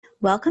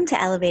Welcome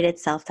to Elevated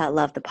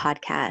Self.Love, the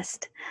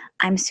podcast.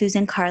 I'm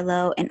Susan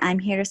Carlo, and I'm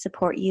here to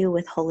support you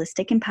with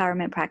holistic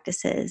empowerment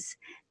practices,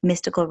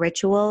 mystical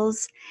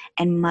rituals,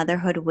 and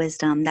motherhood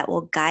wisdom that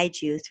will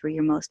guide you through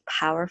your most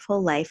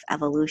powerful life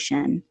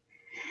evolution.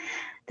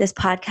 This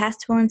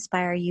podcast will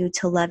inspire you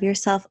to love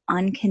yourself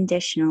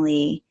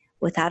unconditionally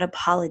without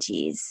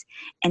apologies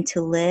and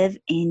to live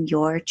in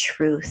your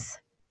truth.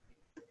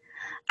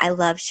 I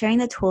love sharing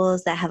the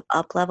tools that have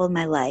up-leveled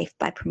my life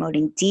by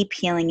promoting deep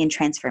healing and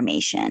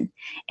transformation.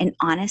 And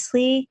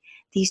honestly,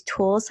 these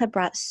tools have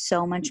brought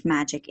so much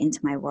magic into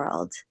my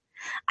world.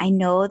 I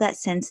know that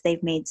since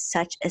they've made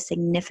such a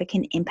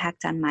significant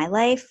impact on my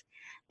life,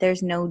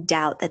 there's no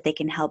doubt that they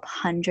can help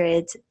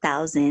hundreds,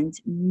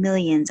 thousands,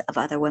 millions of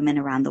other women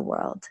around the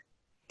world.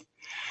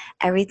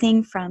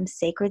 Everything from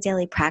sacred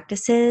daily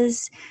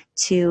practices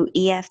to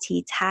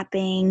EFT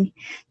tapping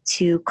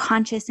to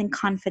conscious and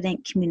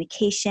confident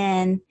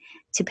communication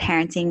to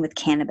parenting with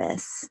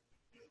cannabis.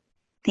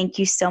 Thank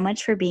you so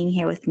much for being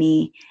here with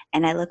me,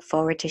 and I look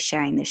forward to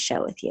sharing this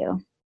show with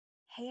you.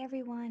 Hey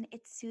everyone,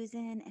 it's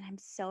Susan, and I'm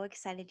so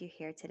excited you're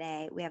here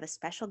today. We have a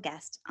special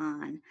guest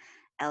on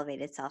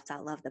Elevated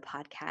Self.Love, the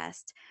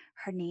podcast.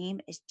 Her name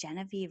is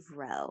Genevieve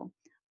Rowe,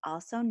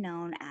 also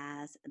known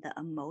as the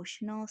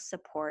Emotional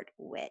Support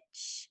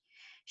Witch.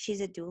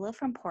 She's a doula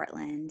from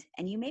Portland,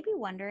 and you may be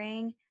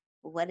wondering,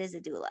 what is a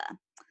doula?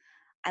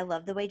 I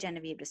love the way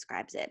Genevieve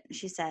describes it.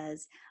 She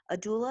says, a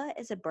doula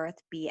is a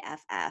birth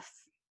BFF.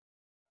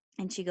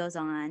 And she goes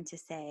on to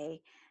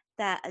say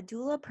that a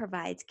doula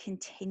provides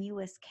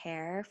continuous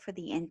care for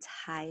the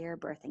entire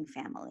birthing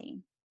family.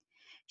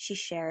 She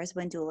shares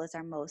when doulas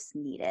are most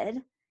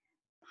needed,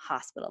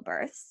 hospital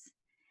births,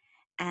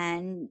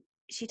 and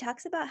she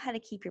talks about how to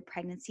keep your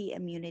pregnancy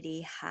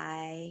immunity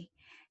high,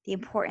 the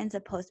importance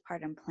of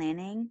postpartum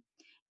planning,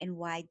 and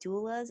why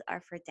doulas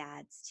are for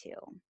dads too.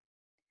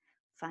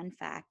 Fun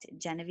fact,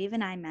 Genevieve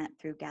and I met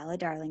through Gala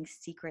Darling's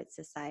secret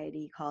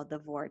society called The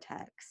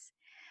Vortex.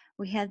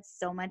 We had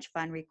so much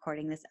fun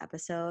recording this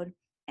episode,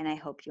 and I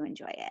hope you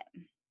enjoy it.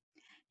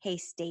 Hey,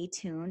 stay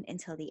tuned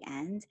until the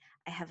end.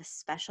 I have a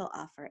special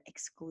offer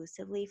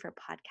exclusively for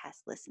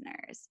podcast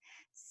listeners,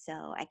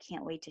 so I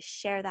can't wait to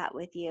share that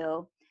with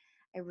you.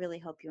 I really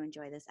hope you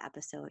enjoy this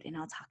episode, and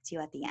I'll talk to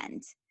you at the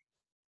end.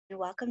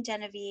 Welcome,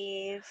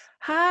 Genevieve.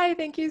 Hi,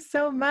 thank you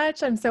so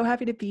much. I'm so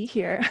happy to be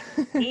here.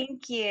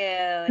 Thank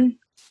you.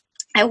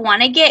 I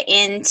want to get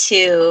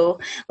into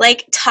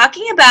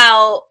talking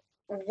about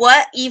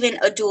what even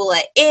a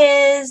doula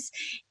is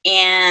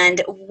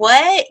and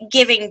what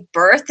giving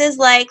birth is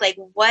like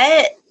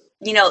what,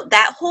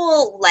 that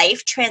whole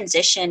life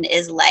transition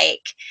is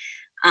like.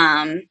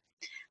 I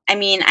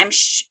mean,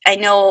 I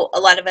know a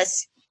lot of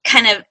us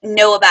kind of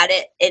know about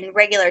it in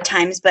regular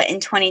times, but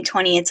in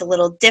 2020, it's a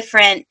little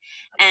different.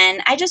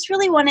 And I just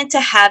really wanted to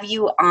have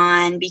you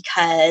on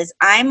because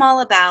I'm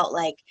all about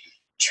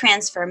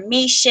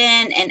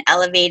transformation and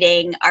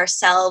elevating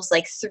ourselves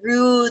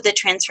through the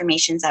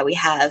transformations that we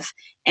have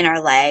in our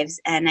lives.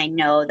 And I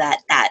know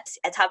that that's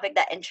a topic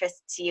that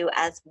interests you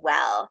as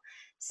well.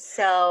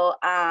 So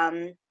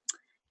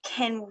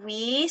can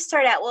we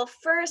start out? Well,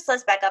 first,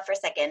 let's back up for a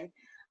second.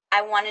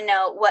 I want to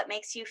know what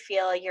makes you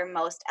feel your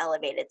most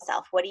elevated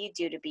self. What do you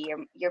do to be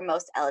your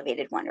most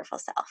elevated, wonderful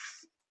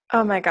self?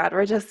 Oh my God,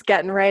 we're just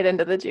getting right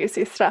into the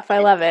juicy stuff. I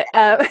love it.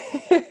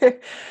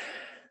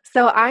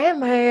 So I am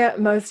my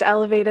most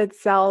elevated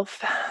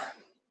self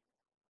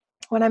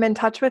when I'm in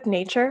touch with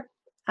nature.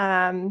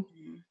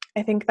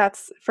 I think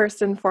that's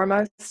first and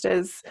foremost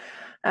is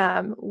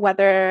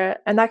whether,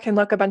 and that can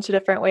look a bunch of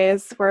different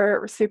ways.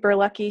 We're super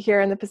lucky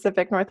here in the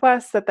Pacific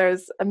Northwest that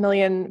there's a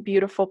million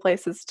beautiful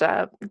places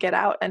to get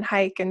out and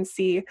hike and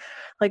see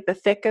the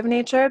thick of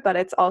nature, but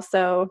it's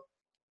also,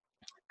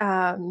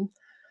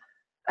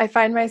 I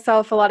find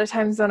myself a lot of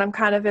times when I'm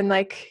kind of in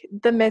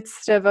the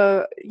midst of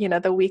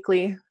the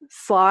weekly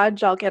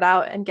slodge, I'll get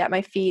out and get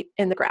my feet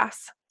in the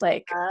grass,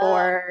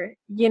 or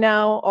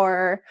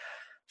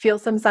feel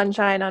some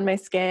sunshine on my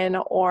skin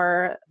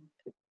or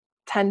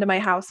tend to my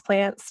house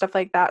plants, stuff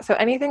like that. So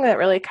anything that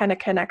really kind of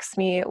connects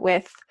me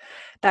with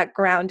that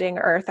grounding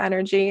earth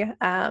energy,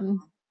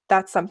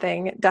 that's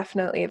something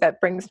definitely that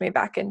brings me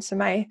back into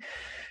my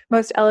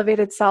most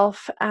elevated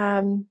self.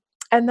 And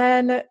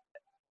then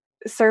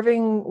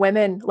serving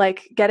women,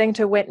 getting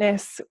to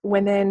witness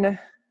women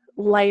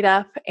light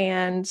up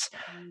and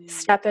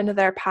step into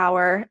their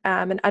power,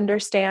 and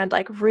understand,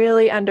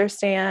 really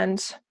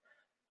understand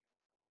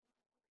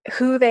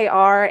who they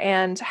are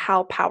and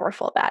how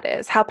powerful that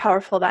is, how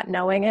powerful that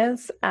knowing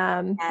is.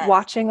 Yes.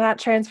 Watching that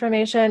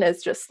transformation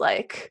is just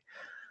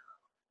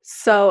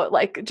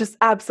just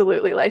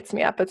absolutely lights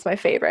me up. It's my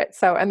favorite.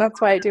 So, and that's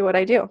why I do what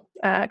I do,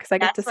 because I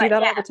get to see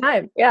that all the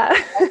time. Yeah.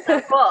 That's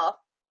so cool.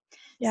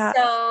 Yeah.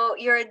 So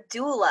you're a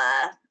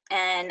doula,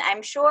 and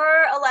I'm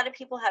sure a lot of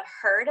people have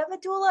heard of a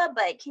doula,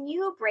 but can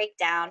you break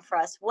down for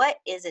us, what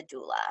is a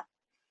doula?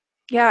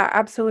 Yeah,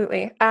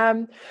 absolutely.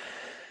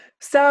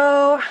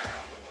 So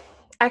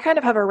I kind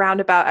of have a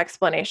roundabout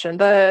explanation.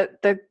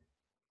 The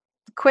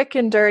quick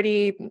and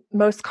dirty,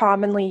 most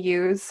commonly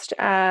used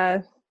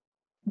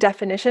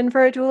definition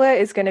for a doula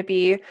is going to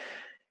be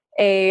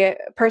a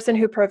person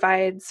who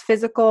provides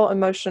physical,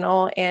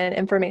 emotional, and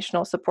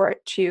informational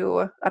support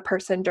to a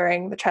person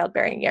during the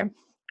childbearing year.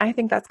 I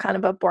think that's kind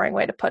of a boring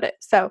way to put it.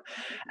 So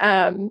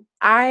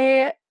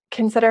I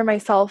consider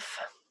myself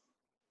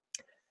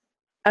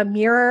a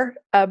mirror,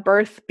 a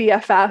birth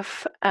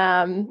BFF.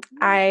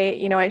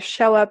 I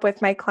show up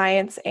with my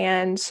clients,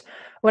 and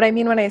what I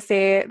mean when I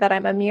say that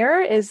I'm a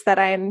mirror is that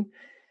I'm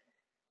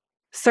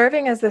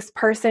serving as this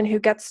person who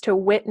gets to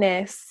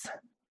witness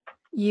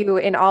you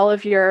in all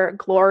of your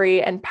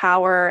glory and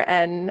power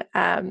and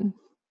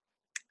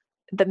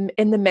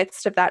in the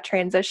midst of that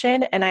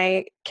transition, and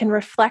I can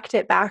reflect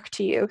it back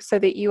to you so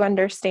that you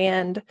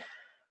understand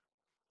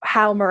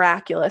how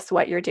miraculous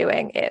what you're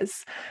doing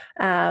is.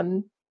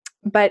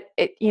 But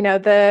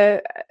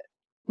the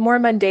more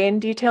mundane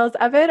details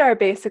of it are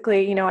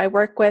basically, I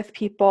work with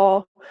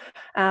people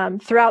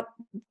throughout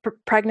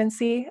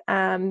pregnancy,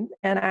 and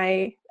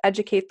I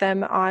educate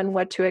them on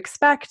what to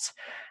expect.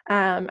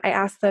 I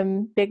ask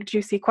them big,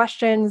 juicy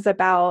questions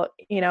about,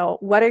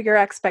 what are your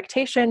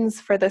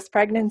expectations for this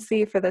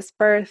pregnancy, for this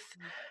birth,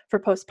 for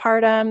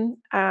postpartum?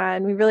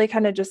 And we really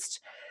kind of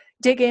just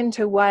dig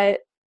into what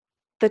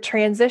the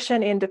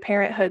transition into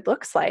parenthood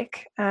looks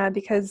like,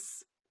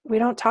 because we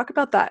don't talk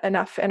about that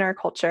enough in our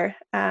culture.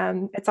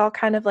 It's all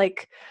kind of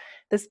like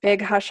this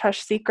big hush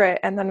hush secret,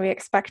 and then we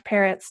expect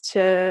parents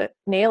to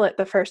nail it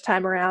the first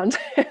time around.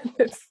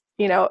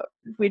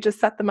 We just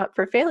set them up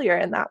for failure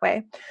in that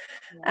way.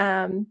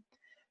 Yeah.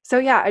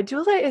 A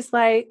doula is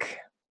like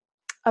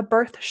a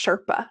birth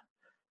Sherpa.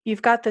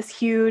 You've got this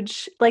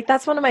huge,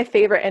 that's one of my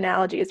favorite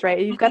analogies, right?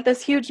 You've got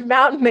this huge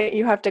mountain that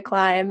you have to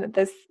climb,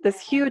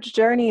 this huge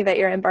journey that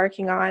you're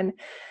embarking on.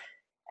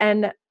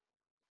 And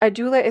a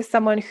doula is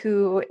someone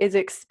who is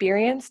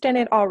experienced in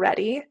it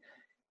already,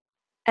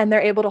 and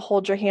they're able to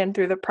hold your hand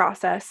through the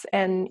process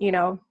and,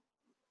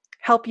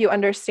 help you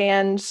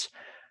understand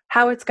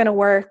how it's going to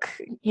work.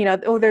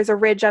 There's a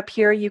ridge up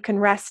here, you can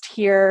rest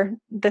here.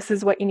 This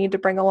is what you need to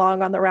bring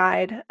along on the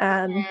ride.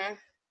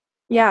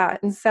 Yeah.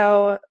 And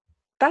so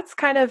that's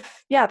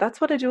that's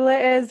what a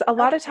doula is. A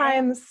lot of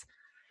times,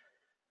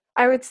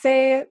 I would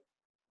say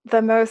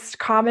the most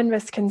common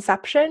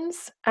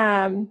misconceptions,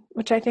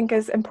 which I think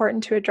is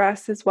important to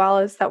address as well,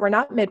 is that we're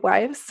not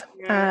midwives.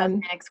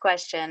 Next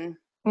question.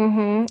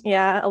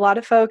 Yeah. A lot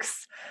of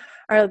folks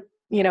are,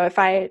 if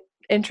I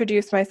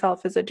introduce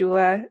myself as a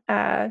doula,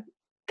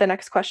 the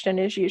next question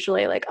is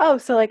usually like, oh,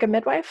 so like a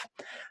midwife?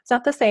 It's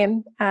not the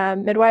same.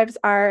 Midwives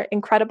are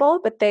incredible,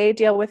 but they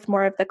deal with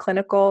more of the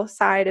clinical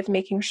side of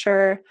making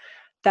sure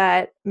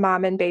that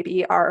mom and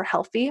baby are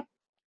healthy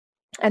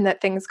and that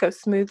things go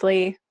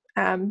smoothly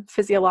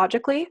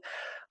physiologically.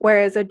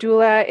 Whereas a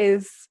doula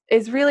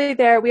is really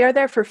there. We are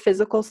there for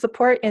physical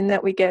support in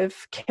that we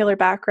give killer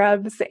back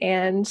rubs,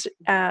 and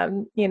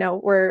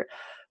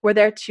we're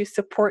there to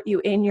support you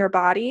in your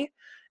body.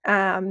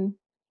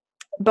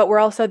 But we're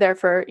also there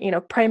for,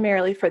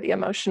 primarily for the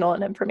emotional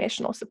and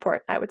informational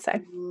support, I would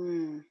say.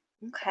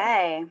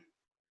 Okay.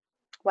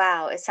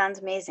 Wow. It sounds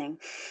amazing.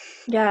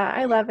 Yeah,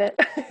 I love it.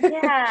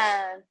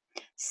 Yeah.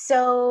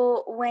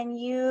 So when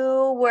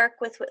you work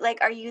with,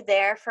 are you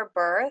there for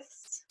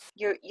births?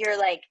 You're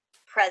like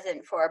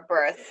present for a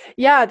birth.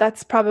 Yeah,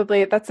 that's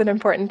an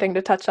important thing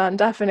to touch on.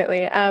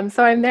 Definitely.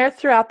 So I'm there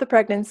throughout the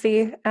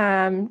pregnancy.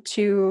 I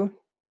do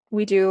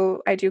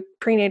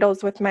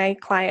prenatals with my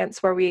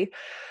clients where we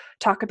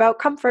talk about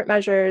comfort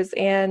measures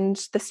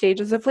and the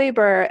stages of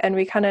labor. And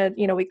we kind of,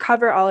 we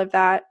cover all of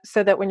that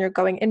so that when you're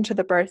going into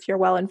the birth, you're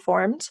well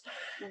informed.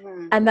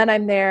 And then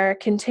I'm there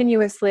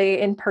continuously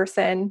in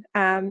person.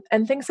 And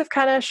things have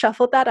kind of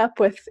shuffled that up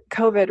with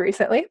COVID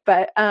recently,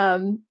 but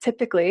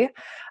typically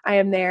I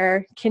am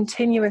there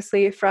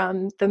continuously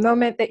from the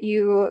moment that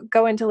you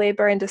go into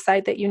labor and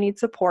decide that you need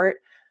support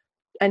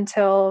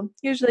until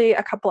usually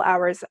a couple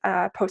hours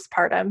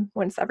postpartum,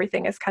 once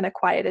everything is kind of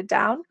quieted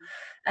down.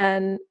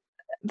 And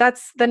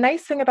that's the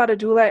nice thing about a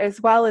doula as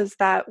well, is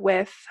that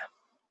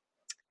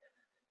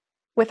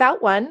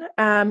without one,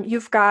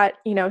 you've got,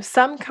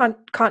 some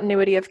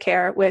continuity of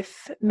care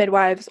with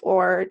midwives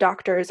or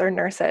doctors or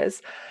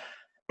nurses,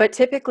 but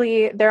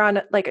typically they're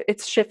on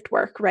it's shift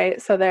work,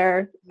 right? So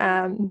they're,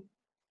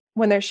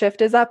 when their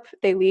shift is up,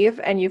 they leave,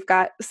 and you've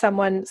got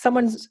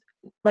someone's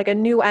like a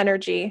new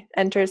energy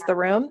enters the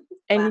room,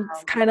 and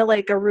it's kind of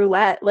like a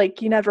roulette.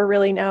 You never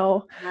really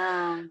know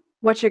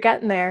what you're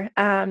getting there.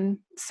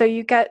 So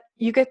you get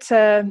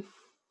to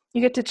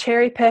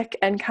cherry pick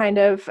and kind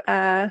of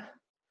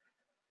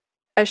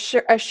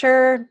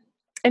ensure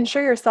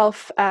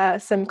yourself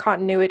some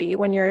continuity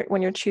when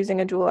you're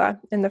choosing a doula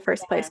in the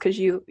first place, because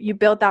you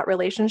build that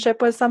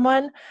relationship with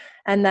someone,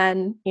 and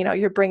then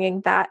you're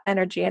bringing that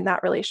energy and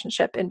that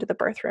relationship into the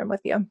birth room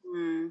with you.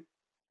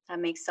 That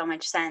makes so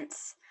much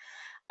sense.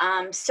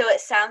 So it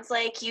sounds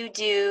like you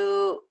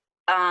do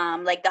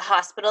like the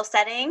hospital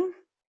setting,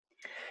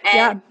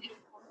 and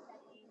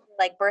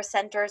like birth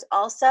centers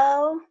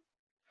also.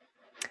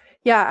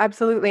 Yeah,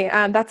 absolutely.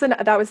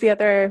 That was the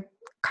other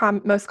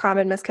most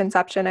common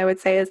misconception, I would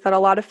say, is that a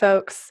lot of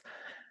folks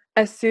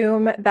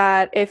assume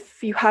that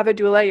if you have a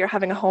doula, you're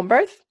having a home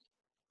birth.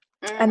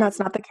 And that's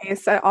not the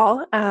case at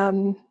all.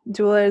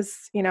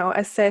 Doulas,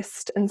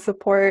 assist and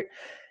support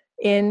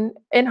in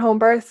home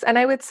births. And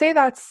I would say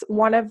that's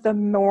one of the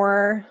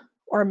more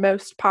or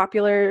most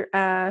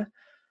popular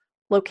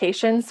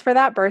locations for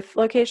that, birth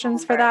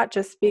locations for that,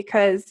 just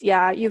because,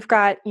 you've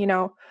got,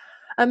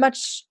 a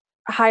much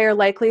higher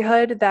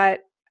likelihood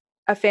that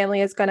a family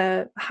is going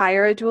to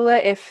hire a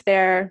doula if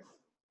they're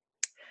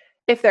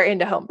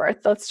into home birth.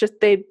 That's just,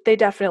 they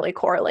definitely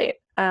correlate.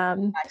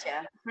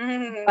 Gotcha.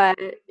 but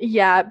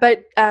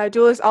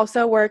doulas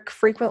also work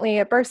frequently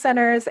at birth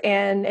centers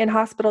and in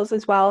hospitals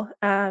as well.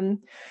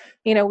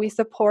 We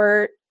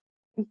support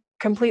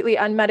completely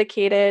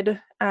unmedicated,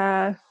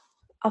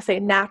 I'll say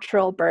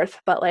natural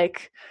birth, but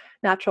like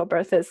natural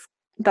birth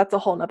that's a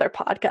whole nother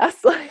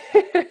podcast.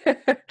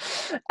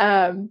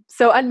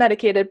 So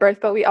unmedicated birth,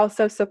 but we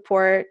also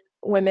support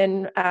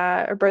women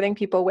or birthing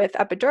people with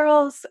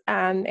epidurals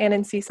and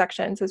in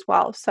C-sections as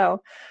well.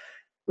 So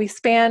we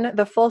span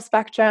the full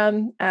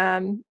spectrum.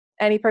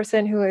 Any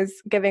person who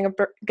is giving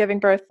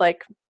birth,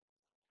 like,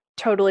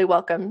 totally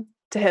welcome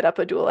to hit up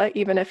a doula.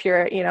 Even if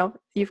you're,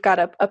 you've got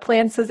a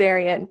planned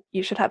cesarean,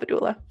 you should have a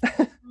doula.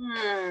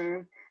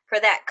 For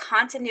that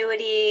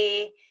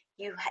continuity,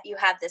 you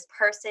have this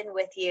person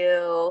with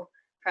you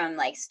from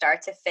like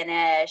start to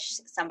finish,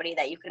 somebody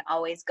that you can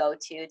always go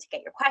to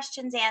get your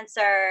questions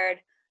answered.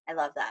 I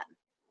love that.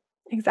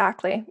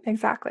 Exactly.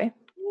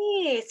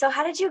 So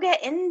how did you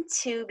get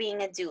into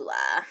being a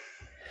doula?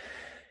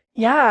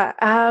 Yeah.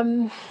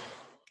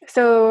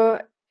 So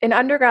in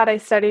undergrad, I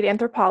studied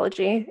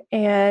anthropology,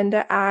 and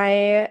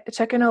I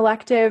took an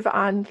elective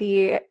on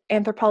the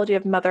anthropology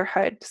of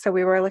motherhood. So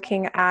we were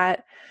looking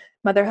at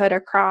motherhood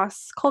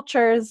across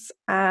cultures,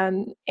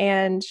 and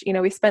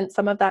we spent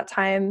some of that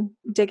time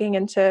digging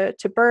into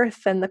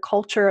birth and the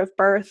culture of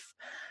birth,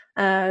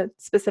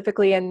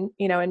 specifically in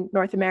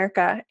North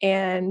America.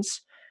 And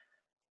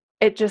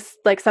it just,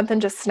 like, something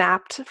just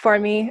snapped for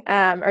me,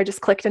 or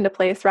just clicked into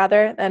place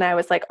rather. And I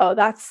was like, oh,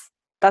 that's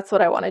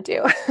what I want to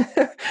do.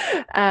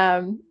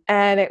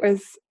 And it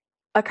was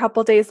a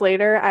couple days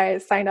later, I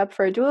signed up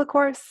for a doula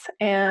course,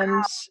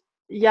 and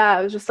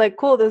I was just like,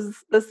 cool, this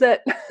is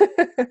it.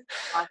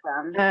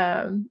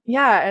 Awesome.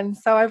 And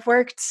so I've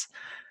worked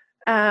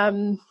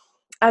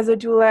as a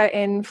doula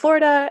in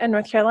Florida and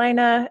North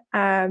Carolina,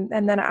 and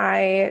then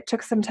I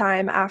took some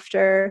time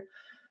after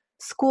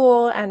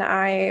school and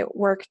I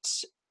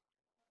worked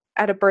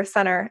at a birth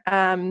center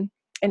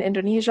in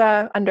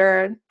Indonesia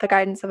under the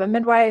guidance of a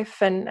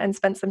midwife, and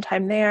spent some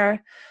time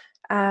there.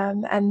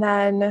 And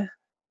then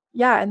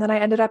I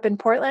ended up in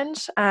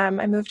Portland. I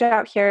moved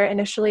out here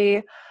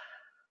initially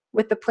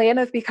with the plan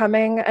of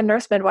becoming a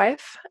nurse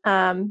midwife.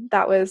 I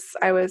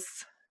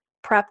was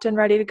prepped and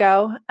ready to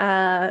go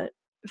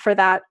for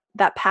that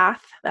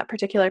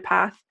particular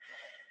path.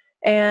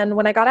 And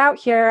when I got out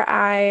here,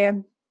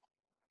 I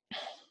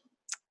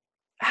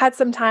had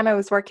some time. I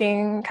was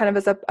working kind of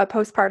as a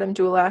postpartum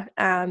doula,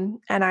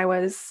 and I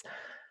was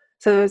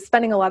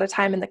spending a lot of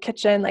time in the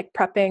kitchen, like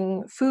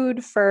prepping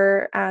food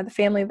for the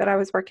family that I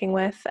was working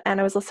with,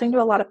 and I was listening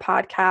to a lot of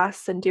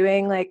podcasts and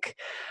doing like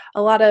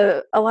a lot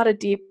of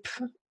deep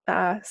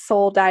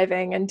soul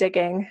diving and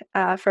digging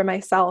for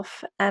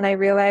myself. And I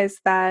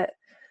realized that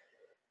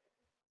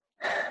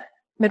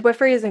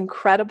midwifery is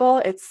incredible.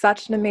 It's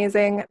such an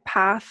amazing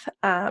path,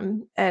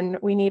 and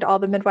we need all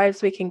the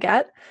midwives we can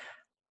get.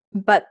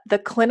 But the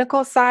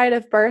clinical side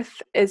of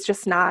birth is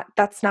just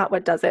that's not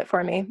what does it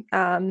for me.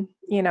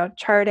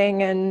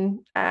 Charting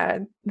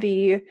and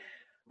the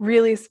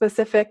really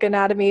specific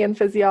anatomy and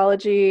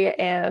physiology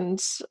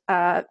and,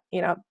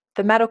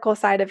 the medical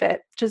side of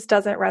it just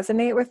doesn't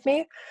resonate with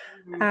me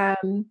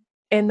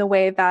in the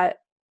way that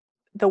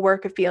the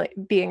work of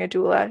being a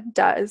doula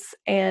does.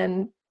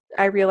 And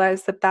I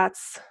realized that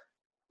that's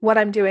what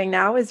I'm doing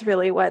now is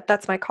really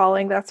that's my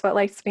calling. That's what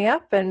lights me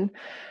up. And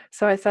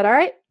so I said, all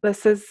right,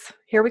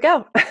 here we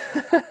go.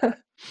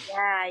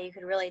 Yeah, you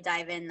could really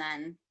dive in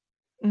then.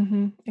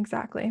 Mm-hmm,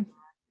 exactly.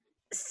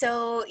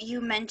 So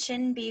you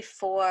mentioned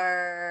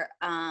before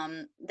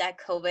that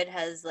COVID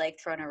has like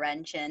thrown a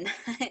wrench in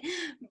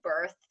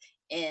birth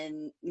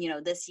in,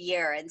 this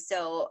year. And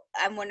so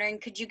I'm wondering,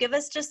 could you give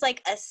us just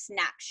like a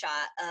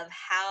snapshot of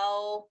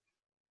how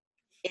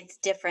it's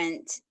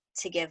different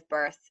to give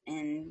birth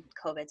in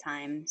COVID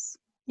times?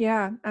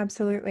 Yeah,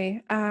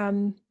 absolutely.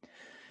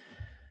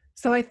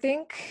 So I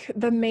think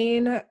the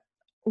main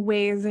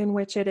ways in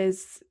which it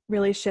has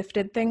really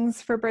shifted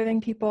things for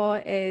birthing people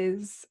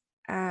is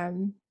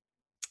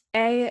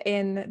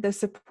in the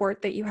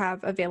support that you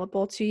have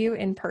available to you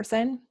in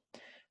person.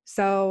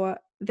 So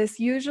this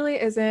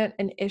usually isn't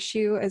an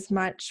issue as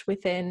much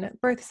within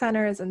birth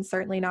centers, and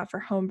certainly not for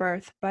home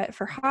birth, but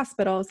for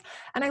hospitals.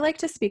 And I like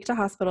to speak to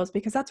hospitals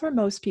because that's where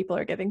most people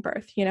are giving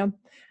birth,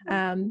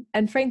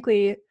 and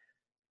frankly,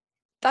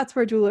 that's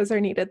where doulas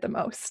are needed the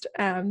most.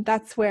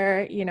 That's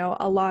where,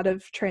 a lot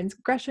of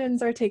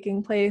transgressions are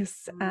taking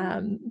place.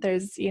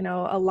 There's,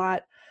 a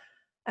lot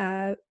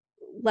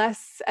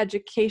less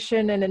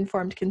education and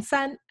informed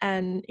consent.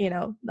 And,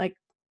 like,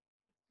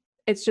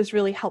 it's just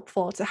really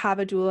helpful to have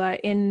a doula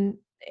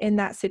in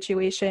that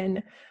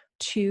situation,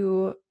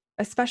 to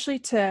especially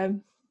to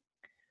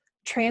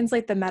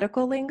translate the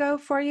medical lingo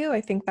for you.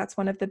 I think that's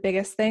one of the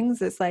biggest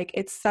things, is like,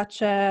 it's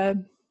such a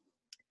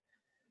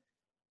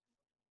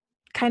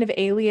kind of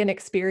alien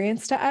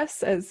experience to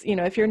us, as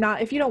if you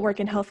don't work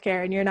in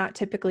healthcare and you're not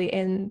typically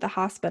in the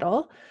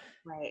hospital.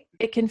 Right.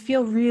 It can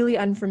feel really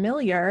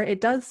unfamiliar. It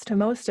does to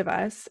most of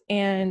us.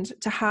 And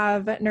to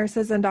have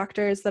nurses and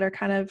doctors that are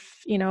kind of,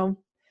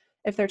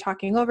 if they're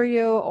talking over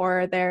you,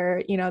 or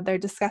they're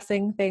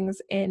discussing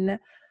things in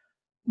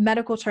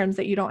medical terms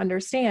that you don't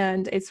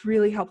understand, it's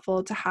really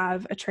helpful to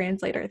have a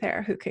translator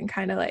there who can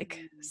kind of like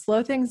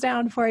slow things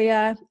down for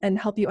you and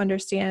help you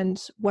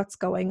understand what's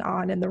going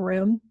on in the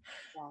room.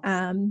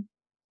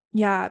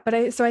 Yes. But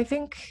I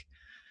think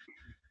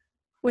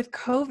with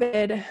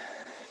COVID,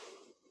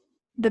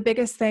 the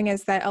biggest thing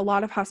is that a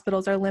lot of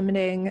hospitals are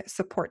limiting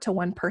support to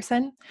one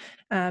person.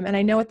 And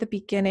I know at the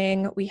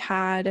beginning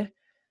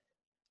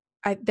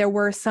there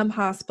were some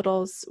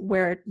hospitals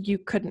where you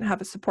couldn't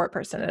have a support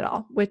person at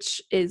all,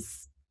 which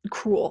is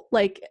cruel.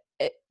 Like,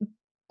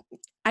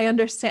 I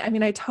understand. I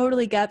mean, I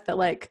totally get that,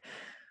 like,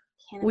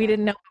 we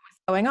didn't know what was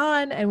going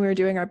on and we were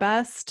doing our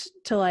best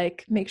to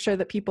like make sure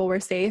that people were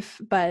safe,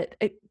 but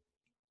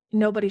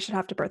nobody should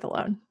have to birth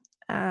alone.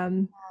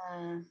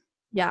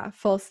 Yeah,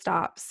 full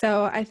stop.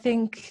 So I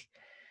think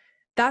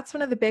that's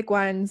one of the big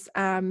ones.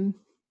 And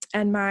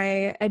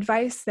my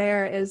advice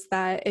there is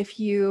that if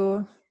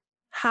you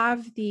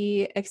have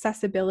the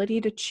accessibility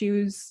to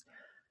choose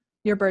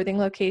your birthing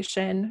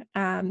location,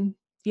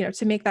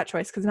 to make that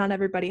choice, because not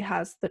everybody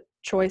has the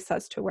choice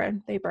as to where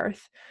they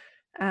birth.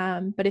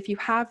 But if you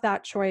have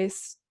that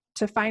choice,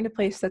 to find a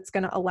place that's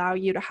going to allow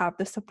you to have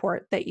the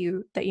support that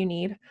you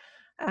need.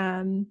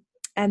 And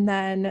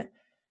then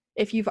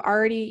if you've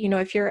already,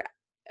 if you're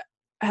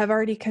have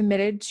already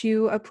committed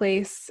to a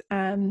place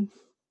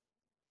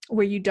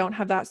where you don't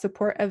have that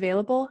support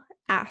available,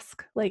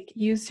 ask. Like,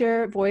 use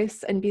your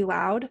voice and be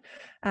loud.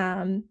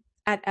 I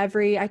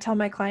tell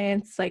my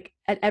clients, like,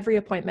 at every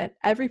appointment,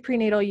 every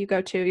prenatal you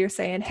go to, you're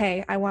saying,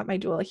 hey, I want my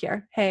doula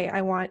here. Hey,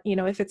 I want,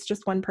 if it's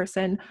just one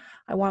person,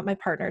 I want my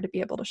partner to be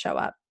able to show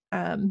up.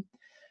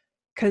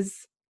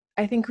 Because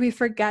I think we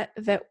forget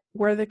that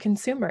we're the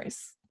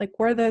consumers, like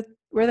we're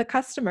the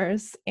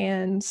customers,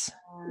 and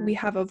we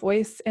have a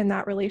voice in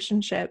that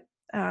relationship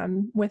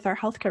with our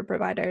healthcare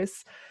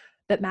providers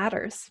that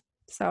matters.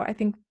 So I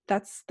think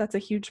that's a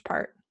huge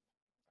part.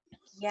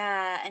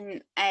 Yeah.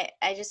 And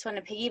I just want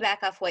to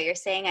piggyback off what you're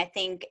saying. I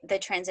think the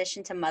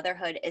transition to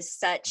motherhood is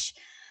such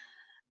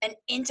an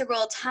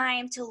integral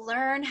time to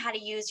learn how to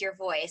use your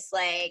voice.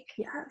 Like,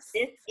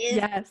 this is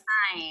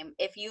time.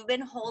 If you've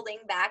been holding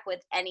back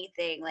with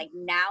anything, like,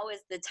 now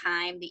is the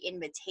time, the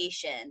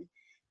invitation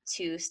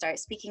to start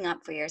speaking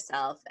up for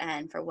yourself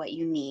and for what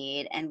you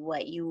need and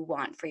what you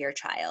want for your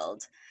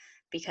child.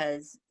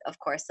 Because of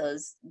course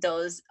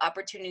those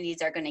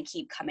opportunities are going to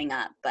keep coming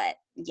up. But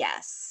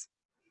yes.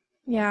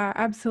 Yeah,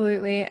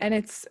 absolutely. And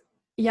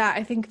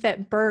I think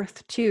that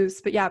birth too,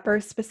 but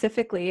birth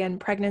specifically, and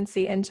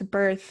pregnancy into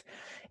birth,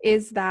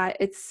 is that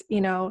it's,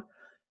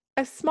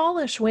 a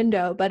smallish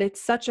window, but it's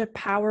such a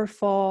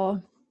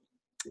powerful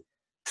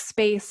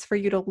space for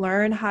you to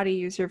learn how to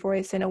use your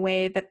voice in a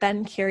way that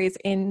then carries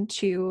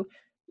into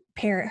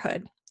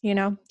parenthood,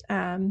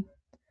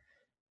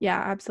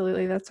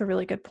 absolutely. That's a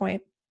really good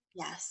point.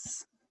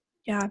 Yes.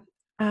 Yeah.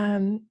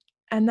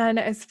 And then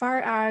as far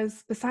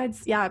as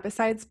besides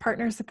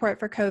partner support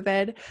for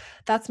COVID,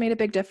 that's made a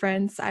big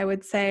difference. I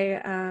would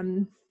say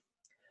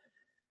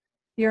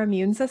your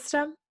immune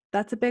system,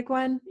 that's a big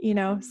one,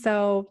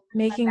 so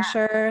making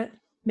sure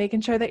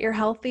that you're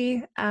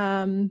healthy.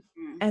 And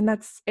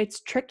it's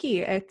tricky.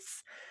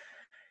 It's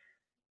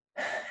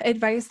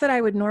advice that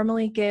I would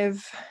normally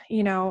give,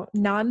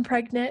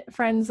 non-pregnant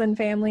friends and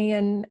family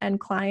and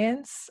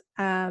clients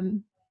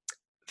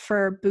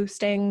for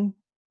boosting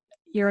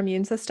your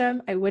immune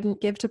system. I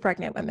wouldn't give to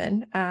pregnant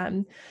women,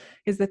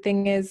 because the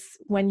thing is,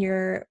 when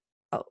you're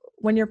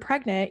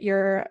pregnant,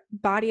 your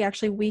body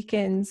actually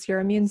weakens your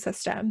immune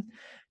system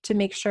to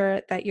make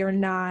sure that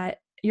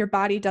your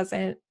body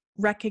doesn't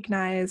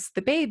recognize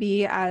the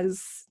baby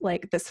as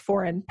like this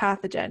foreign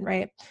pathogen,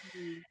 right?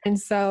 And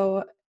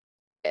so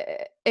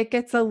it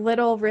gets a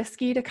little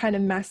risky to kind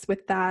of mess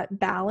with that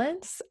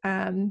balance.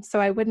 So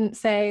I wouldn't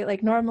say,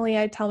 like, normally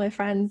I tell my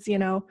friends,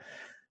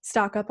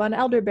 stock up on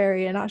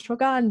elderberry and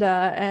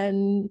ashwagandha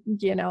and,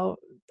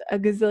 a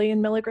gazillion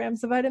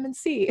milligrams of vitamin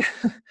C.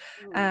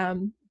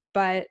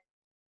 But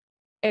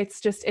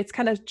it's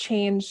kind of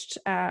changed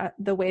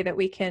the way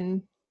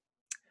that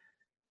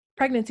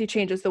pregnancy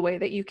changes the way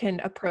that you can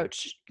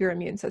approach your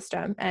immune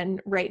system.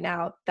 And right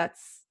now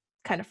that's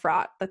kind of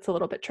fraught. That's a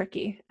little bit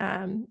tricky,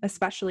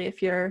 especially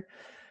if you're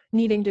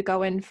needing to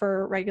go in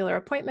for regular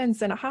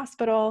appointments in a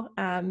hospital,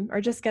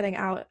 or just getting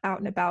out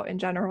and about in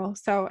general.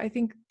 So I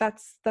think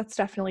that's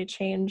definitely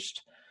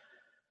changed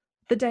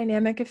the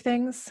dynamic of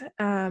things,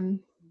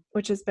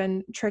 which has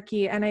been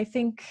tricky. And I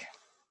think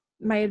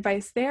my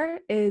advice there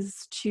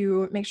is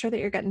to make sure that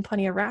you're getting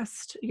plenty of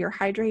rest, you're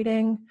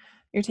hydrating,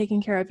 you're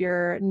taking care of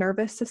your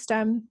nervous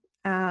system.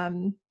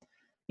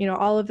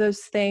 All of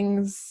those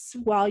things.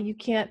 While you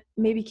can't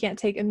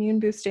take immune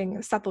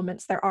boosting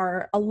supplements, there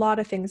are a lot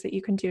of things that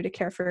you can do to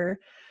care for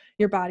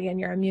your body and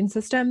your immune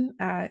system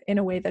in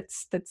a way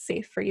that's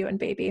safe for you and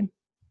baby.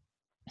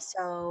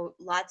 So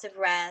lots of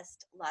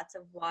rest, lots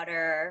of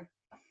water.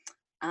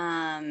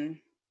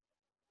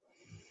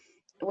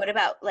 What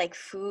about like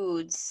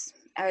foods?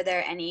 Are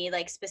there any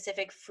like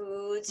specific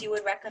foods you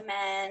would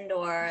recommend,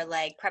 or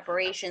like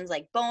preparations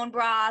like bone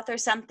broth or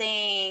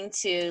something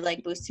to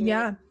like boost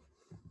immunity?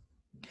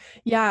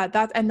 Yeah,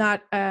 that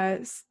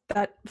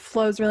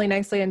flows really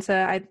nicely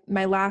into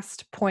my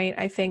last point,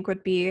 I think,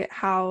 would be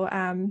how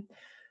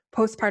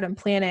postpartum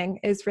planning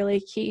is really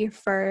key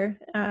for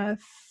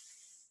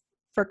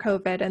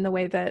COVID, and the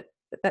way that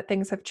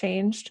things have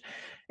changed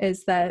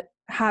is that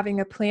having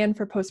a plan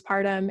for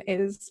postpartum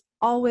is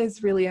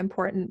always really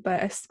important,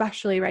 but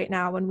especially right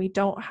now when we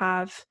don't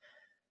have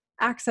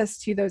access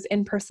to those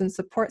in-person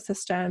support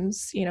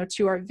systems,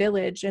 to our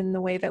village in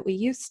the way that we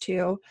used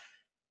to.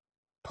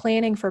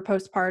 Planning for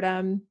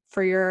postpartum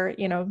for your,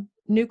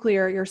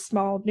 your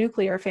small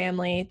nuclear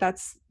family,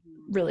 that's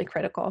really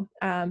critical.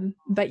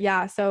 But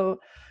yeah,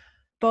 so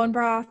bone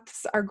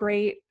broths are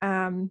great.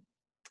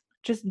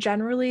 Just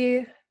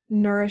generally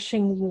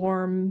nourishing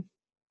warm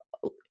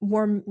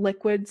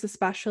liquids,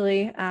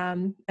 especially,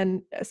 and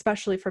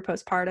especially for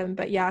postpartum.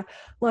 But yeah,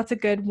 lots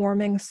of good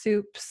warming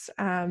soups,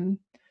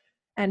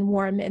 and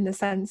warm in the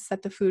sense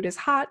that the food is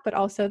hot, but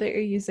also that you're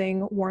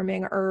using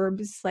warming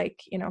herbs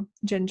like,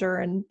 ginger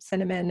and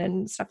cinnamon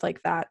and stuff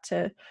like that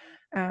to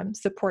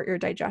support your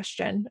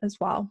digestion as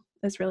well.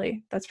 That's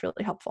really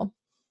helpful.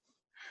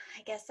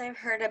 I guess I've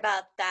heard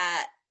about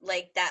that,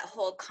 like that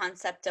whole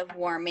concept of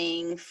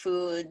warming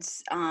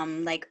foods,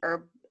 like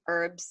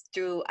herbs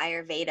through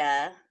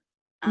Ayurveda.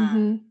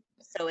 Mm-hmm.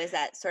 So is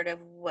that sort of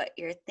what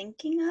you're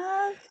thinking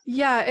of?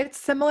 Yeah, it's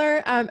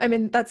similar.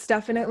 That's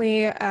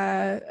definitely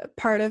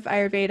part of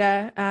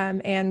Ayurveda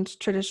and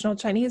traditional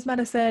Chinese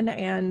medicine.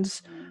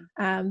 And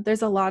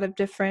there's a lot of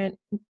different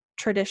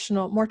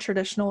more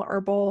traditional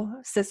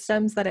herbal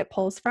systems that it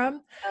pulls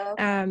from. Oh,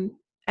 okay.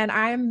 And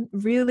I'm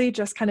really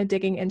just kind of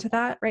digging into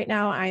that right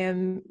now. I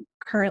am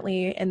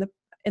currently in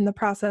the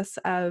process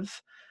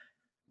of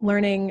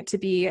learning to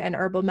be an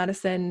herbal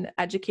medicine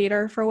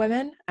educator for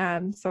women.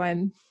 So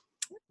I'm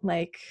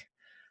like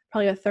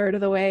probably a third of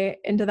the way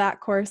into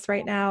that course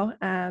right now.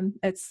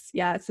 It's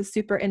a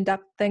super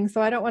in-depth thing.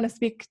 So I don't want to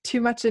speak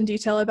too much in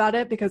detail about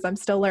it because I'm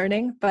still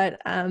learning, but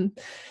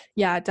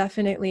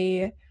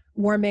definitely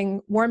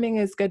warming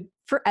is good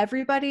for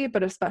everybody,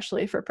 but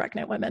especially for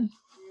pregnant women.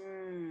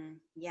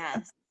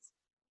 Yes.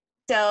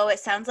 So it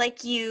sounds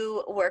like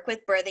you work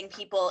with birthing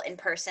people in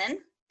person.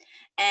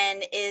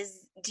 And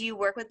do you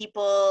work with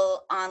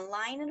people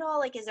online at all?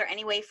 Like, is there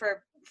any way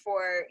for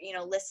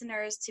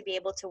listeners to be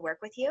able to work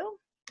with you?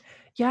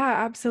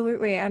 Yeah,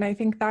 absolutely. And I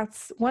think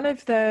that's one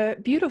of the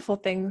beautiful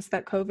things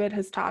that COVID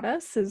has taught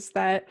us, is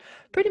that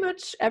pretty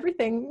much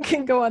everything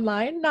can go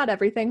online. Not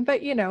everything,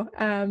 but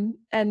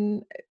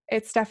and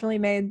it's definitely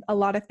made a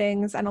lot of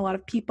things and a lot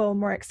of people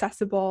more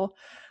accessible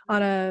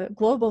on a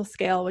global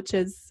scale, which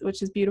is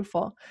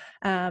beautiful.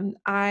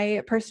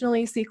 I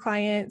personally see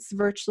clients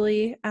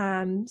virtually.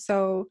 And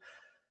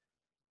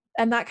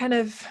that kind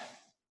of,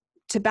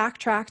 to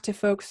backtrack to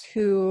folks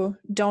who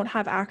don't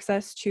have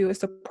access to a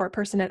support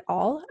person at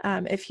all,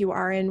 if you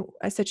are in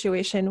a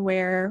situation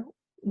where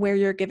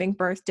you're giving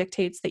birth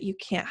dictates that you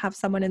can't have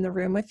someone in the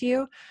room with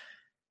you,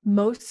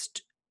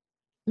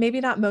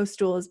 maybe not most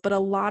doulas, but a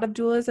lot of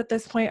doulas at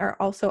this point are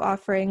also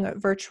offering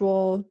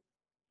virtual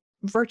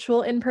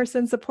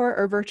in-person support,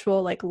 or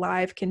virtual like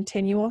live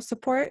continual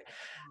support.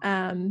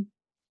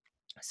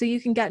 So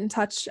you can get in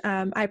touch.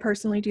 I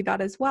personally do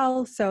that as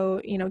well. So,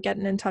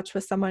 getting in touch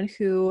with someone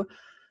who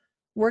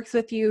works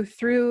with you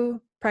through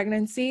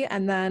pregnancy,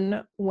 and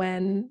then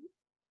when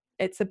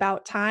it's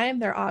about time,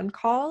 they're on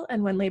call,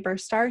 and when labor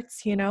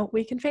starts,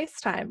 we can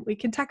FaceTime, we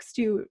can text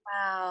you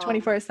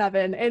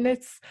 24/7, and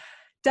it's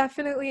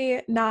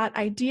definitely not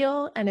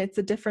ideal, and it's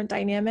a different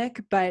dynamic,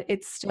 but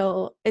it's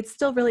still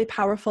really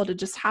powerful to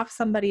just have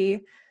somebody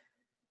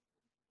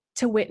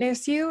to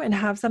witness you, and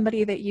have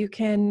somebody that you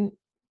can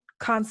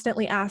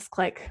constantly ask,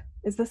 like,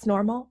 is this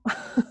normal?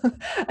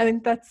 I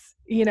think that's,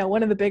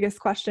 one of the biggest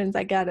questions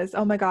I get is,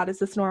 oh my God, is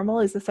this normal?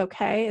 Is this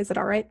okay? Is it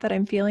all right that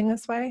I'm feeling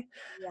this way?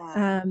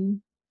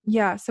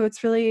 So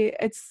it's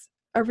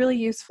a really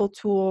useful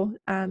tool,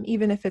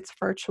 even if it's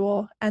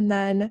virtual. And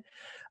then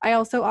I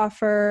also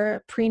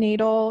offer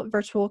prenatal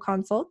virtual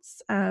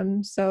consults.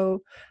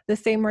 So the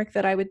same work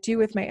that I would do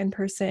with my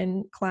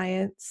in-person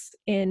clients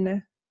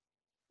in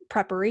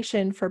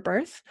preparation for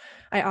birth,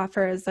 I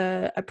offer as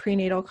a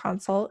prenatal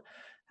consult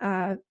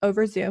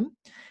over Zoom.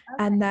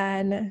 Okay. And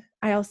then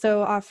I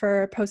also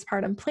offer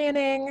postpartum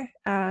planning,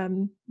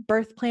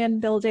 birth plan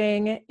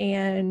building,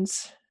 and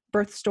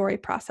birth story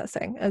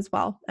processing as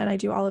well. And I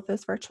do all of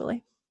this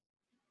virtually.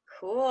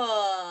 Cool.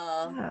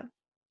 Yeah.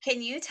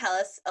 Can you tell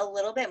us a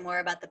little bit more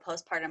about the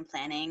postpartum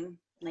planning?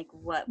 Like,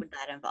 what would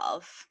that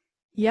involve?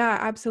 Yeah,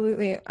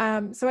 absolutely.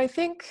 So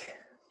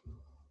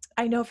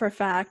I know for a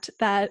fact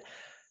that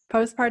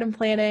postpartum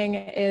planning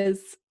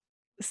is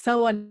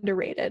so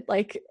underrated.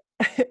 Like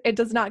it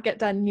does not get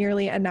done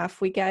nearly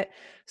enough. We get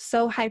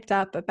so hyped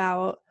up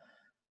about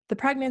the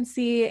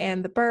pregnancy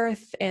and the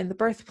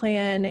birth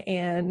plan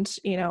and,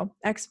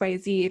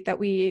 XYZ that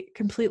we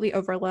completely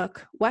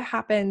overlook what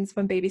happens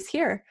when baby's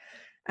here.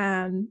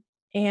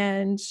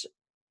 And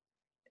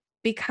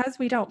because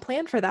we don't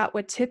plan for that,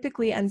 what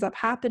typically ends up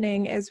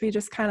happening is we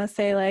just kind of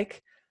say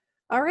like,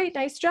 all right,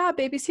 nice job,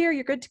 baby's here,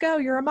 you're good to go,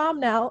 you're a mom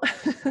now.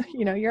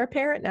 You're a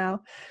parent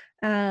now.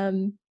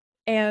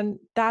 And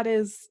that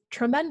is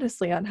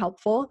tremendously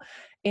unhelpful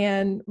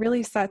and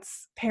really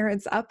sets them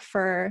up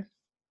for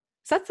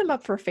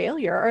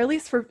failure, or at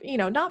least for,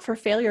 not for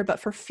failure, but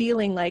for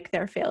feeling like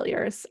they're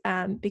failures,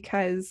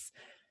 because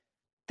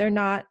they're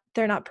not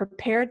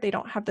prepared. They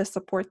don't have the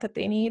support that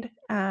they need.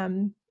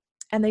 And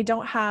they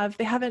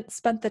haven't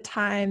spent the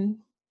time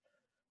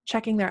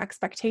checking their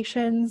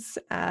expectations,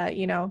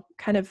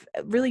 kind of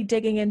really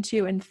digging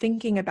into and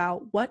thinking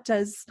about what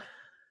does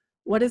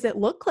it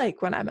look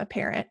like when I'm a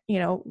parent?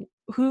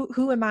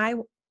 Who am I?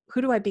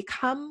 Who do I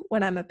become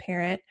when I'm a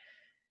parent?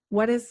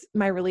 What is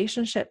my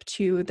relationship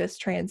to this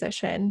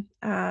transition?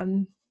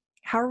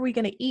 How are we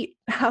going to eat?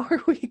 How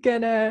are we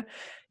going to,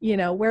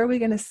 where are we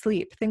going to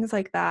sleep? Things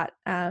like that.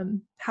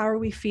 How are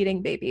we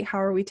feeding baby? How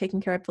are we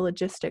taking care of the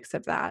logistics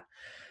of that?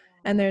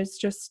 And there's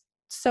just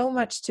so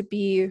much to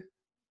be,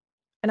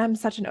 and I'm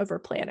such an over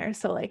planner.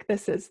 So like,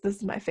 this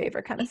is my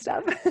favorite kind of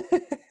stuff.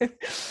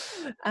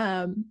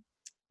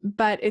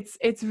 But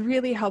it's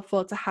really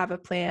helpful to have a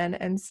plan.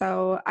 And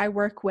so I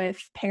work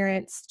with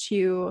parents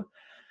to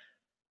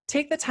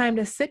take the time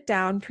to sit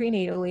down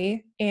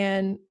prenatally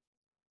and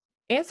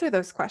answer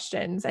those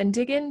questions and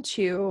dig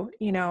into,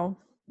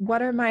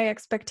 what are my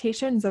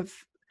expectations of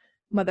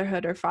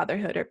motherhood or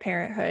fatherhood or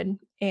parenthood?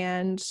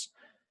 And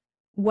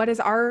what is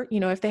our,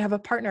 if they have a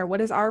partner,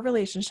 what is our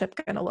relationship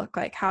going to look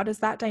like? How does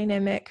that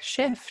dynamic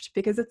shift?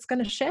 Because it's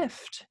going to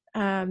shift.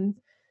 And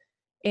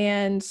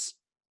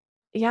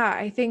yeah,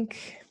 I think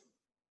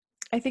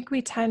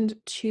we tend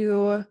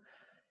to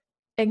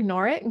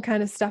ignore it and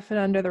kind of stuff it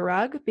under the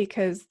rug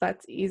because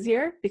that's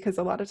easier, because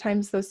a lot of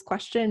times those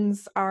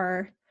questions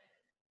are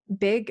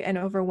big and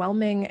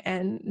overwhelming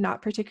and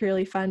not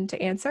particularly fun to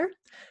answer.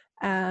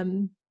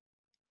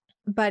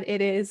 But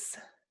it is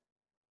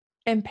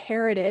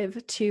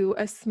imperative to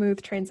a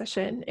smooth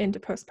transition into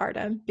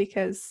postpartum,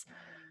 because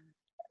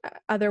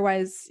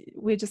otherwise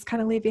we just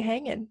kind of leave you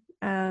hanging.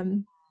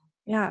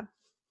 Yeah.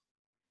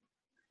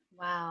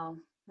 Wow.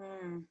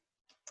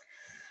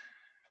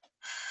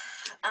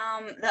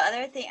 The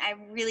other thing I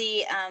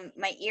really,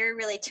 my ear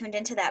really tuned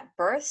into that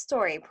birth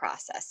story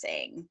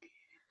processing,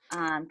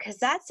 because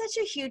that's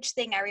such a huge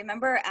thing. I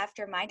remember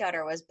after my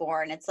daughter was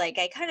born, it's like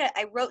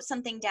I wrote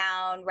something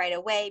down right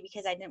away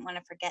because I didn't want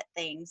to forget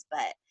things,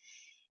 but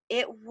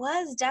it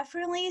was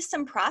definitely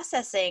some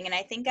processing, and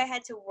I think I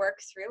had to work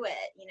through it,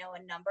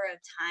 a number of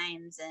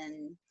times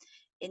and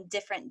in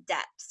different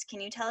depths. Can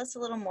you tell us a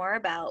little more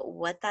about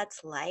what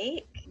that's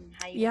like and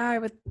how you? Yeah,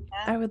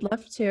 I would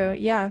love to.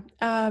 Yeah.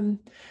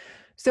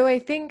 So I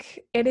think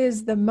it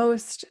is the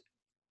most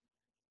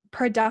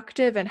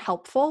productive and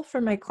helpful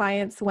for my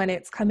clients when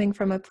it's coming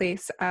from a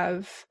place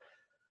of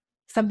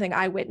something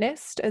I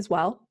witnessed as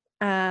well,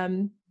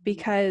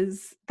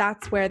 because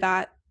that's where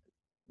that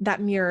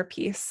mirror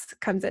piece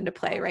comes into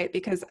play, right?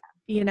 Because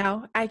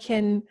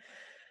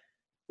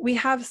we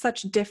have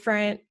such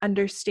different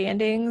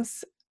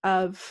understandings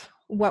of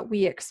what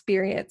we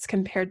experience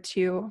compared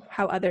to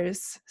how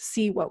others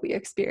see what we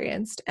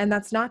experienced, and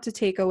that's not to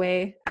take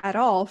away at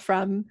all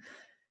from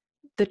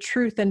the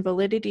truth and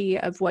validity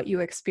of what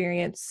you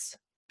experience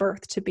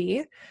birth to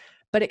be.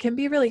 But it can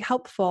be really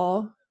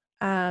helpful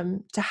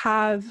to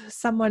have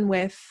someone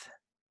with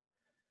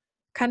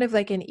kind of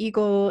like an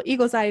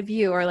eagle's eye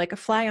view, or like a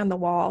fly on the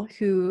wall,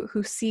 who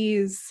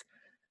sees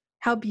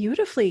how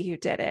beautifully you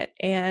did it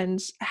and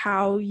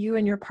how you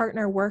and your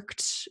partner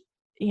worked,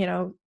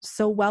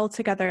 so well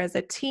together as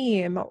a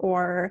team,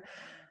 or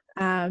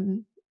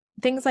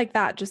things like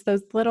that. Just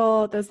those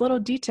little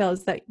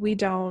details that we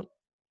don't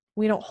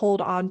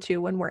hold on to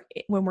when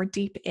we're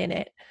deep in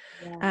it.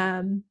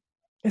 Yeah.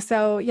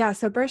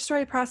 So birth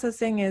story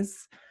processing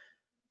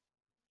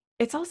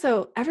it's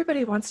also,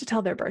 everybody wants to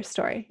tell their birth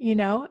story,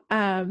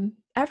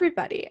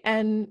 everybody,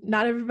 and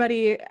not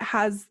everybody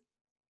has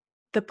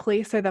the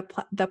place or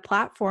the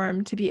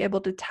platform to be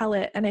able to tell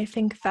it. And I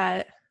think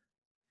that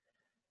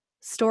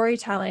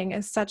storytelling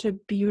is such a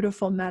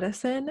beautiful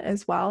medicine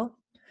as well,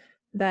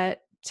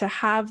 that to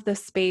have the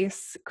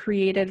space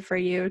created for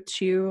you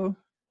to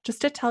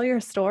just to tell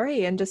your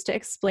story and just to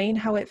explain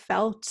how it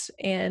felt,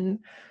 and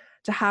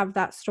to have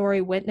that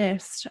story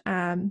witnessed,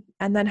 and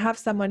then have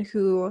someone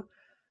who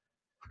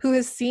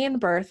has seen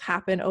birth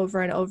happen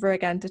over and over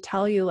again to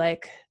tell you,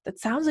 like, that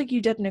sounds like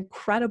you did an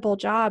incredible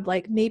job.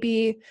 Like,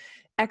 maybe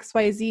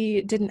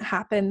XYZ didn't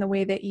happen the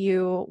way that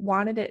you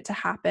wanted it to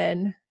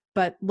happen,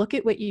 but look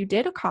at what you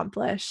did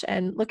accomplish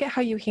and look at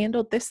how you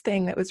handled this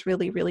thing that was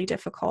really, really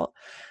difficult.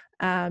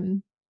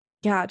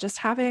 Yeah, just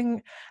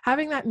having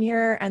that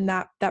mirror and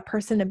that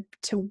person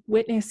to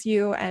witness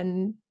you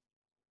and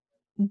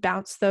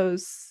bounce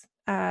those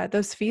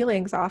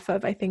feelings off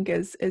of, I think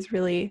is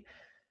really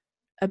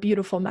a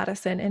beautiful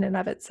medicine in and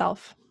of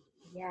itself.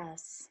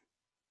 Yes.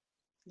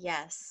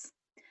 Yes.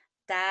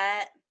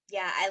 That,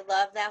 yeah, I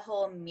love that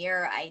whole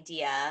mirror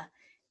idea,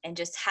 and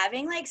just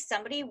having like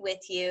somebody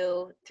with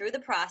you through the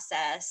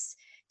process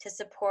to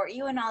support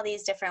you in all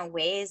these different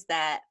ways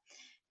that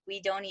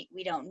we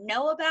don't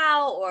know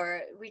about,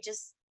 or we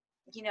just,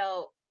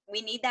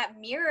 we need that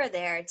mirror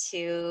there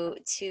to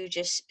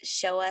just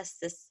show us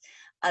this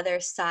other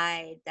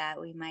side that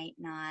we might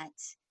not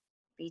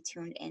be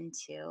tuned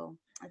into.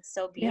 It's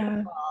so Yeah.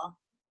 beautiful.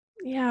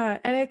 Yeah.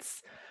 And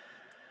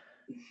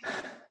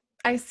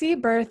I see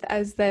birth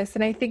as this,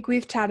 and I think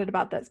we've chatted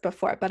about this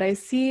before, but I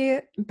see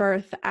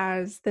birth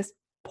as this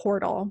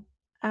portal,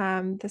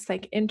 this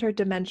like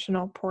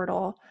interdimensional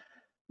portal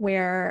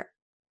where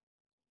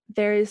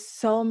there is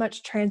so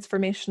much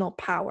transformational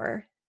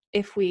power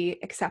if we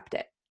accept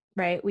it,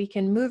 right? We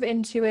can move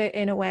into it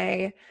in a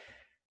way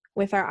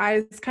with our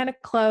eyes kind of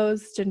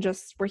closed and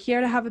just, we're here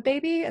to have a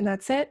baby and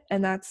that's it.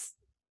 And that's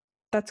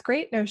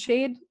great. No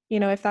shade,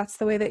 if that's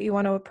the way that you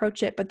want to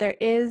approach it. But there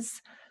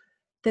is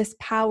this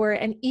power.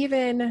 And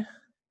even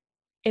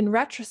in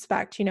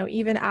retrospect,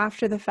 even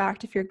after the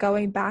fact, if you're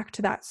going back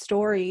to that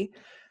story,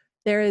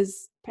 there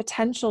is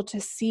potential to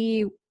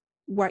see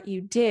what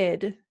you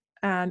did,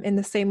 in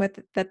the same way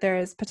that there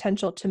is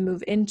potential to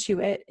move into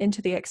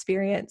the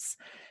experience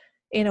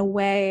in a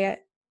way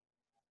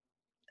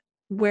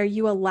where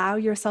you allow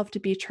yourself to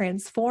be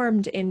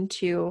transformed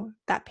into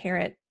that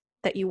parent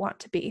that you want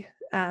to be,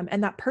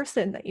 and that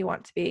person that you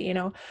want to be.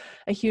 A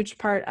huge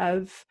part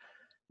of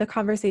the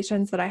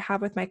conversations that I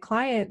have with my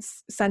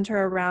clients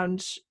center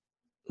around,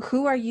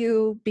 who are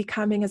you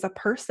becoming as a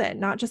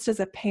person, not just as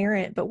a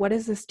parent, but what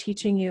is this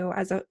teaching you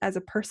as a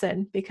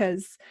person?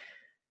 Because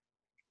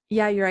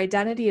yeah, your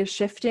identity is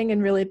shifting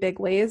in really big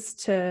ways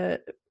to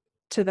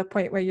the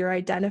point where you're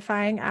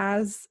identifying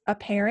as a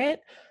parent,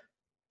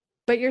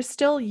 but you're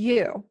still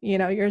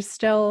you're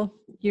still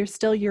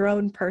your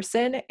own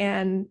person.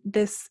 And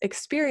this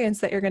experience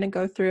that you're going to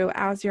go through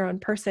as your own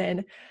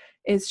person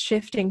is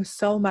shifting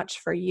so much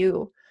for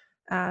you,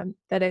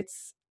 that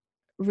it's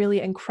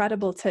really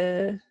incredible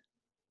to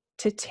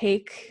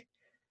take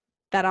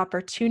that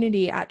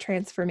opportunity at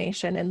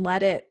transformation and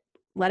let it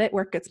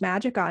work its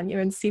magic on you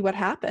and see what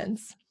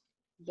happens.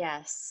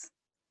 Yes.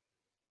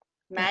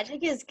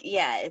 Magic is,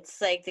 yeah, it's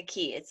like the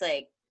key. It's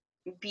like,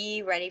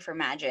 be ready for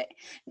magic.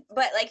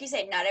 But like you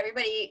said, not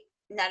everybody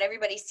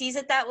sees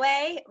it that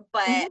way,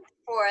 but Mm-hmm.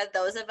 for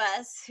those of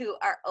us who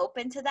are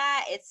open to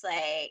that, it's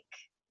like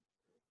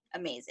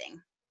amazing.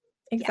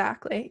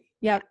 Exactly.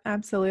 Yeah. Yep,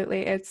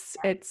 absolutely. It's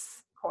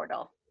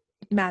Portal.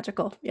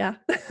 magical. Yeah.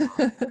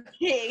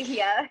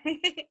 Yeah.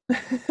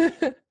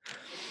 That's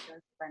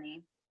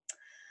funny.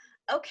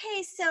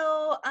 Okay,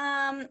 so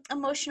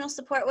emotional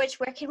support witch,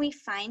 where can we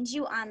find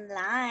you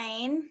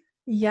online?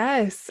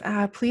 Yes,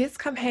 please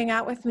come hang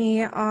out with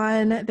me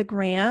on the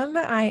gram.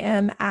 I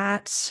am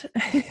at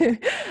I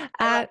love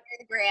at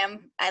your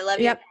Gram. I love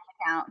your yep.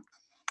 account.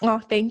 Oh,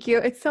 thank you.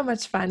 It's so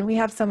much fun. We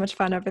have so much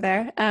fun over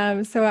there.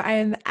 So I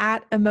am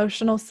at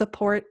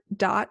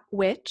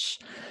emotionalsupport.witch.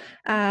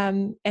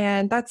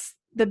 And that's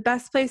the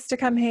best place to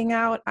come hang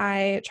out.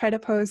 I try to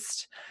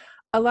post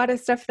a lot of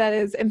stuff that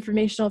is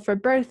informational for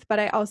birth, but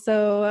I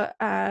also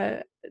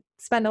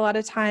spend a lot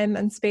of time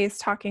and space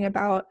talking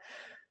about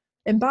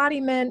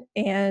embodiment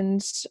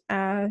and,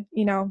 our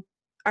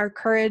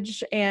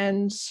courage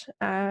and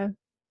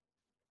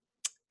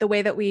the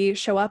way that we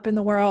show up in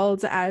the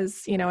world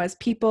as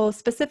people,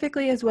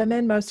 specifically as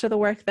women. Most of the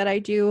work that I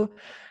do,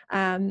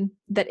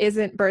 that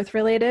isn't birth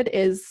related,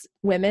 is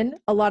women.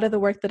 A lot of the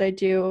work that I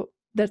do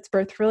that's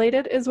birth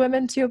related is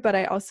women too, but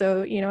I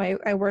also,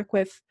 I work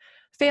with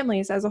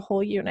families as a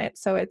whole unit.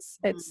 So it's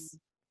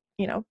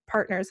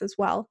partners as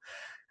well.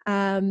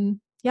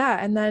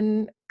 Yeah, and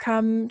then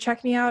come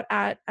check me out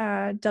at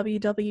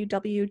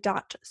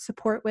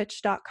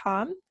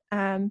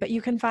www.supportwitch.com. But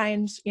you can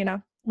find,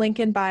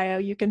 link in bio,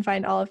 you can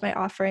find all of my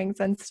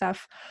offerings and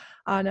stuff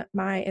on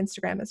my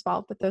Instagram as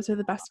well. But those are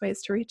the best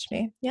ways to reach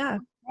me. Yeah.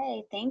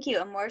 Hey, thank you.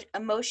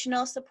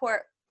 Emotional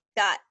support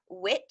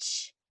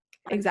witch.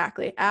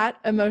 Exactly.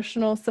 At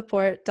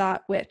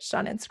emotionalsupport.witch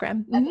on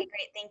Instagram. Mm-hmm. Okay,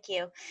 great. Thank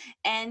you.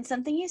 And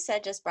something you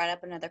said just brought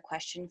up another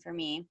question for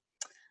me,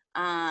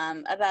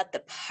 about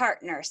the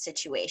partner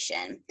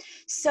situation.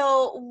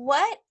 So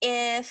what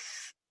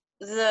if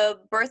the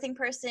birthing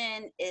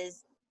person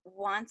is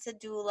wants a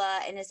doula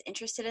and is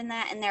interested in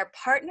that, and their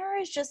partner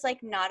is just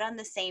like not on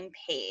the same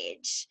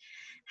page.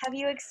 Have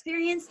you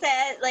experienced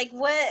that? Like,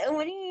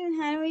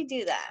 how do we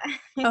do that?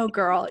 Oh,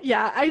 girl.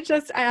 Yeah. I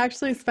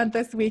actually spent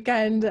this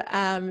weekend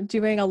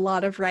doing a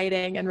lot of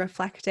writing and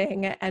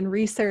reflecting and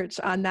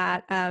research on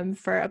that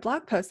for a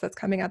blog post that's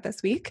coming out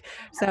this week.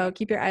 So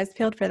keep your eyes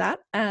peeled for that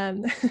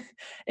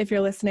if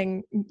you're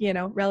listening,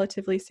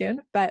 relatively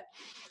soon, or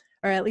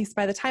at least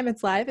by the time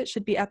it's live, it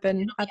should be up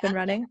and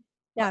running.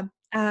 Yeah.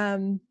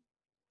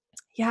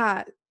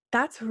 Yeah.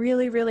 That's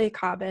really, really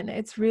common.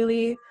 It's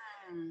really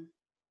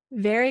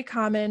very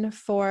common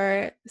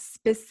for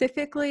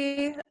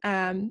specifically,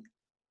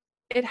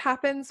 it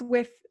happens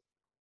with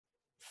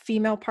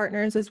female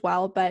partners as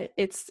well, but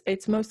it's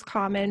most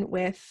common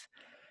with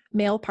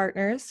male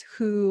partners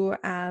who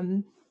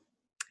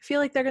feel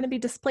like they're going to be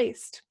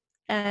displaced,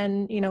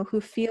 and who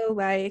feel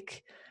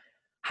like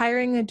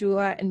hiring a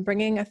doula and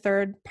bringing a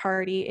third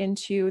party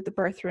into the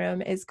birth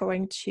room is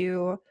going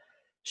to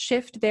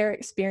shift their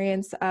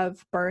experience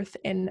of birth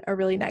in a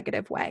really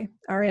negative way,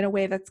 or in a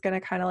way that's going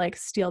to kind of like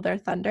steal their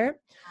thunder.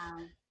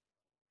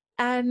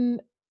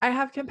 And I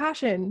have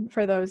compassion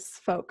for those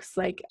folks.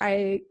 Like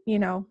and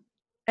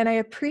I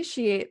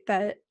appreciate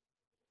that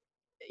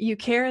you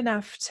care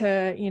enough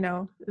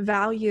to,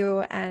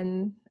 value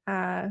and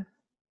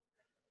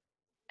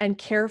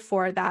care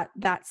for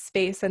that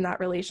space and that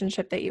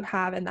relationship that you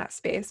have in that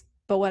space.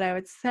 But what I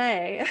would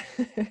say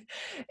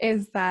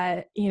is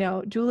that,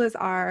 doulas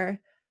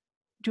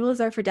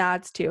are for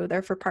dads too.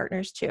 They're for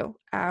partners too.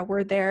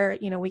 We're there,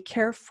 we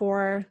care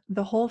for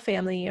the whole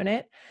family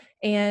unit,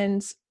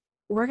 and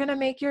we're going to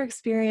make your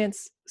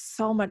experience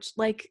so much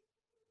like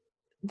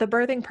the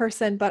birthing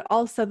person, but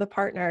also the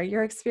partner.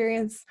 Your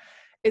experience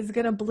is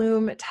going to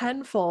bloom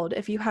tenfold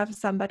if you have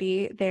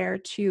somebody there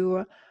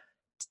to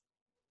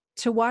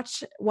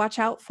watch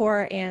out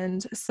for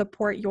and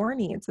support your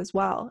needs as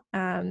well.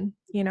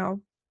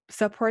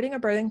 Supporting a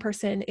birthing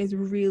person is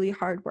really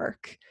hard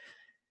work.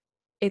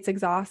 It's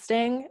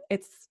exhausting.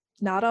 It's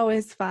not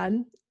always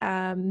fun.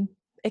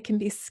 It can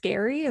be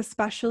scary,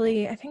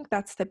 especially, I think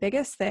that's the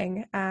biggest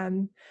thing.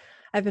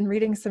 I've been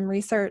reading some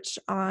research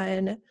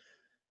on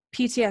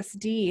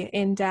PTSD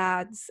in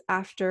dads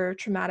after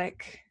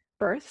traumatic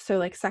birth. So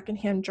like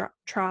secondhand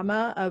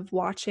trauma of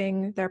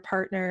watching their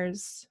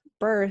partner's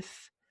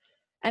birth.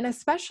 And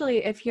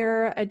especially if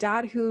you're a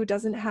dad who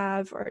doesn't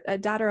have, or a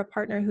dad or a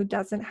partner who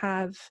doesn't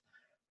have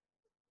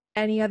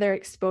any other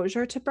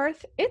exposure to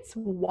birth, it's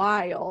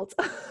wild.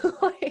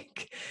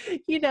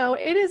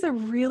 It is a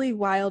really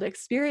wild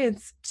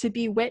experience to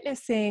be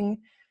witnessing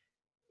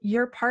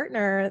your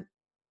partner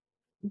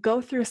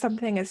go through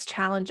something as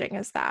challenging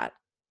as that.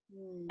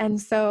 And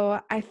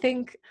so I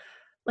think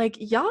like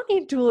y'all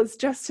need doulas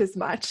just as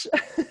much.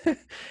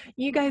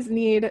 You guys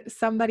need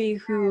somebody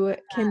who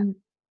can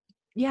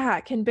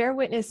bear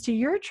witness to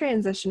your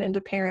transition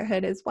into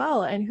parenthood as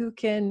well, and who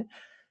can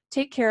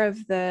take care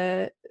of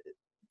the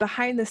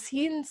behind the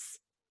scenes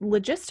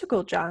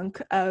logistical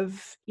junk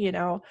of,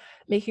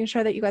 making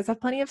sure that you guys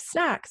have plenty of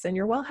snacks and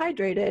you're well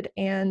hydrated,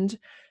 and,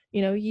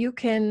 you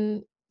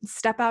can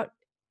step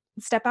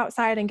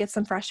outside and get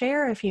some fresh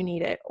air if you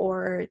need it,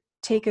 or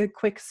take a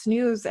quick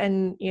snooze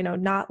and,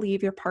 not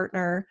leave your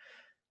partner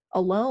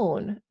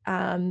alone.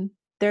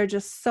 There are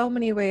just so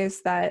many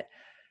ways that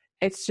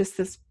it's just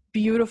this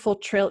beautiful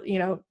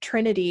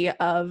trinity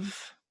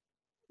of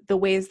the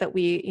ways that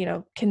we,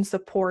 can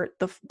support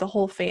the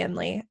whole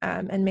family,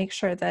 and make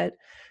sure that,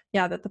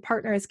 that the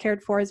partner is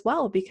cared for as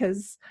well,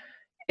 because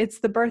it's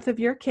the birth of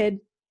your kid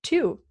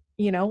too,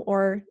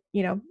 or,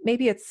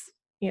 maybe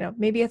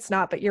it's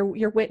not, but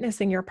you're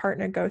witnessing your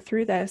partner go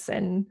through this,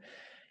 and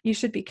you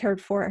should be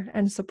cared for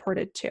and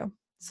supported too.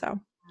 So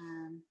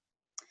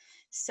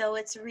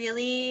it's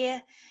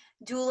really,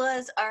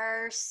 doulas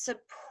are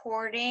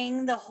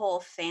supporting the whole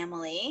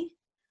family.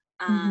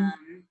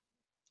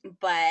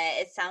 But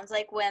it sounds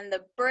like when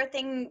the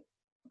birthing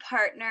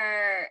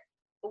partner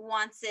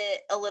wants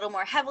it a little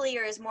more heavily,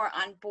 or is more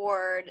on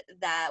board,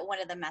 that one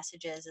of the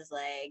messages is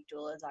like,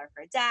 doulas are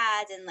for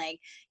dads, and like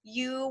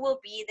you will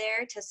be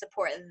there to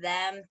support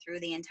them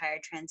through the entire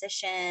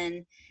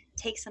transition,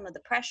 take some of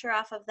the pressure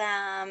off of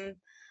them.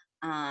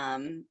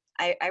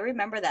 I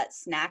remember that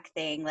snack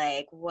thing,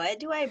 like, what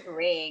do I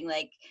bring?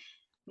 Like,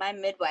 my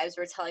midwives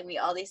were telling me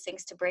all these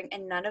things to bring,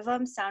 and none of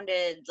them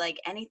sounded like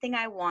anything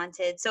I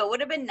wanted. So it would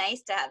have been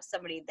nice to have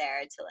somebody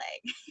there to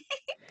like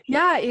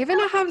yeah, even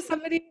to have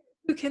somebody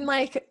who can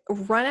like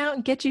run out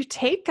and get you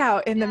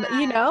takeout in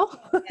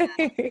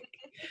the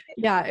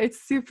yeah, it's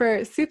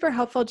super, super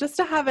helpful just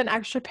to have an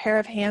extra pair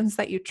of hands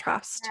that you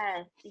trust.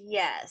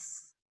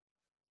 Yes,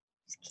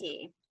 it's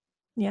key.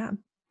 Yeah.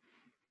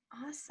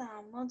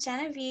 Awesome. Well,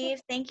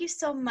 Genevieve, thank you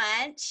so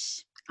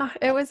much. Oh,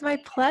 it was my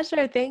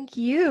pleasure. Thank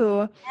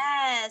you.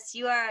 Yes,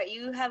 you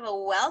have a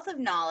wealth of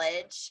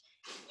knowledge,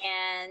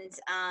 and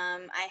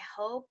I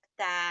hope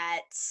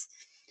that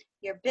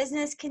your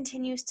business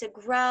continues to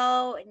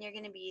grow, and you're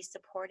going to be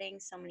supporting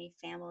so many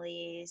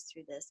families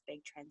through this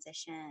big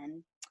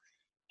transition.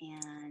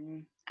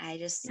 And I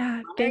just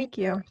thank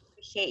you.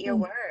 appreciate your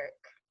work.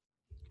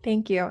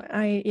 Thank you.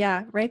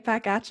 Right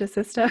back at you,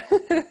 sister.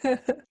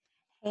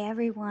 Hey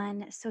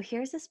everyone. So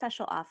here's a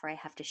special offer I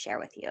have to share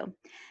with you.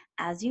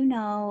 As you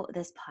know,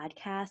 this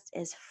podcast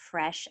is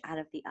fresh out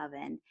of the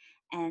oven.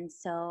 And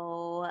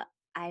so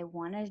I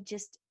want to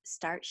just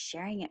start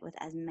sharing it with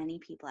as many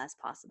people as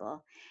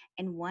possible.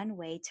 And one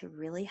way to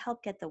really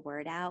help get the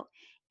word out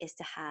is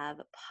to have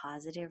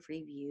positive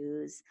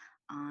reviews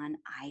on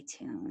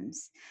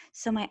iTunes.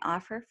 So my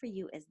offer for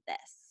you is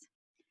this.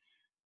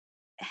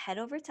 Head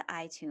over to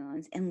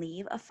iTunes and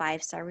leave a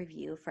 5-star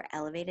review for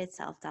Elevated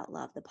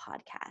Self.Love, the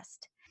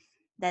podcast.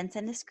 Then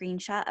send a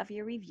screenshot of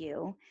your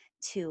review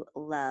to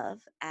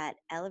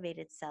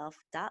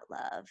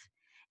love@elevatedself.love,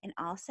 and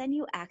I'll send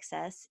you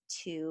access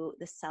to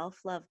the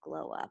Self Love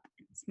Glow Up.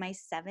 It's my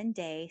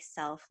 7-day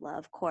self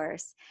love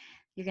course.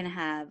 You're going to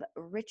have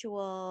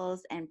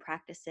rituals and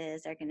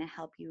practices that are going to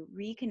help you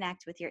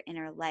reconnect with your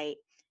inner light.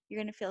 You're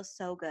going to feel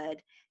so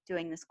good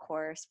doing this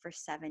course for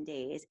 7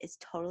 days. It's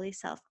totally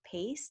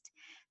self-paced,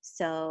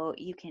 so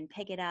you can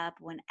pick it up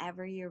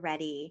whenever you're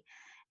ready,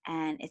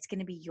 and it's going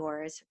to be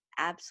yours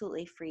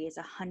absolutely free. It's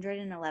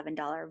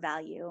 $111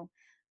 value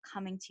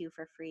coming to you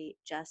for free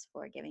just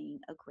for giving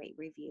a great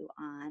review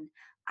on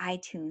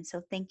iTunes.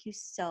 So thank you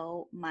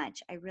so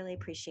much. I really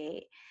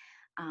appreciate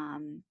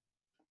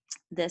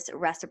this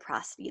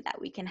reciprocity that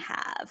we can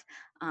have.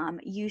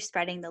 You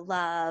spreading the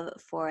love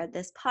for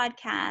this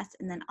podcast,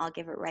 and then I'll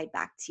give it right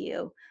back to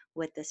you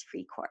with this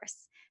free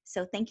course.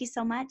 So thank you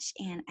so much.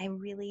 And I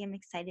really am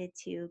excited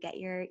to get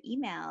your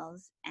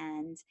emails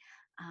and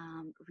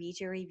read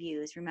your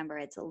reviews. Remember,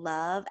 it's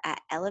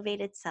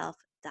love@elevatedself.love.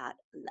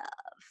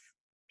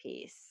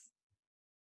 Peace.